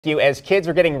As kids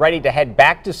are getting ready to head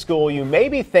back to school, you may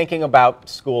be thinking about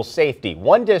school safety.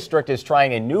 One district is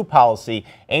trying a new policy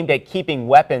aimed at keeping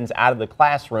weapons out of the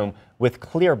classroom with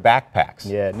clear backpacks.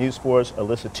 Yeah, News 4's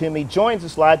Alyssa Toomey joins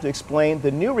us live to explain the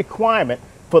new requirement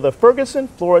for the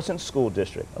Ferguson-Florissant School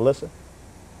District. Alyssa?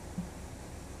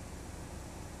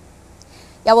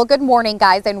 Yeah, well, good morning,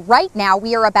 guys. And right now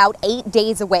we are about 8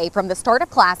 days away from the start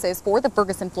of classes for the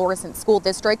Ferguson-Florissant School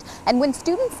District. And when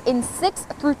students in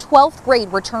 6th through 12th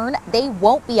grade return, they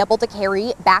won't be able to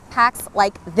carry backpacks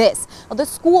like this. Well, the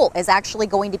school is actually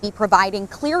going to be providing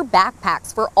clear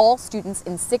backpacks for all students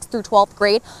in 6th through 12th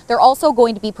grade. They're also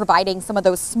going to be providing some of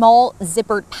those small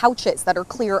zippered pouches that are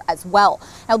clear as well.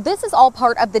 Now, this is all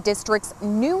part of the district's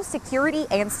new security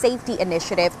and safety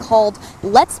initiative called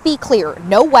Let's Be Clear,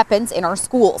 No Weapons in Our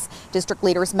Schools. District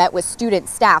leaders met with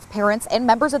students, staff, parents, and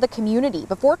members of the community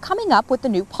before coming up with the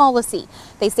new policy.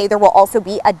 They say there will also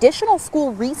be additional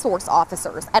school resource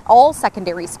officers at all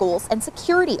secondary schools and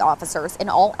security officers in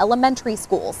all elementary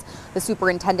schools. The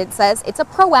superintendent says it's a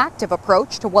proactive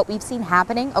approach to what we've seen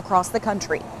happening across the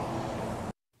country.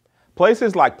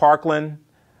 Places like Parkland,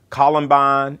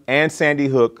 Columbine, and Sandy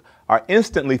Hook are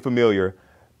instantly familiar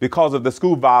because of the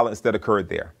school violence that occurred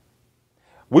there.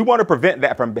 We want to prevent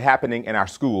that from happening in our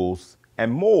schools,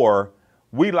 and more,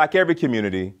 we, like every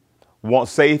community, want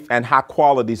safe and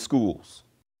high-quality schools.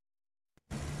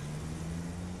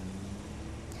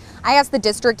 I asked the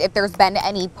district if there's been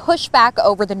any pushback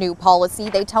over the new policy.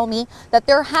 They tell me that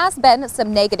there has been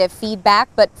some negative feedback,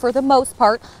 but for the most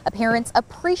part, parents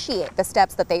appreciate the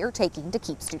steps that they are taking to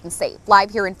keep students safe.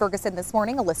 Live here in Ferguson this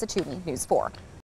morning, Alyssa Toomey, News 4.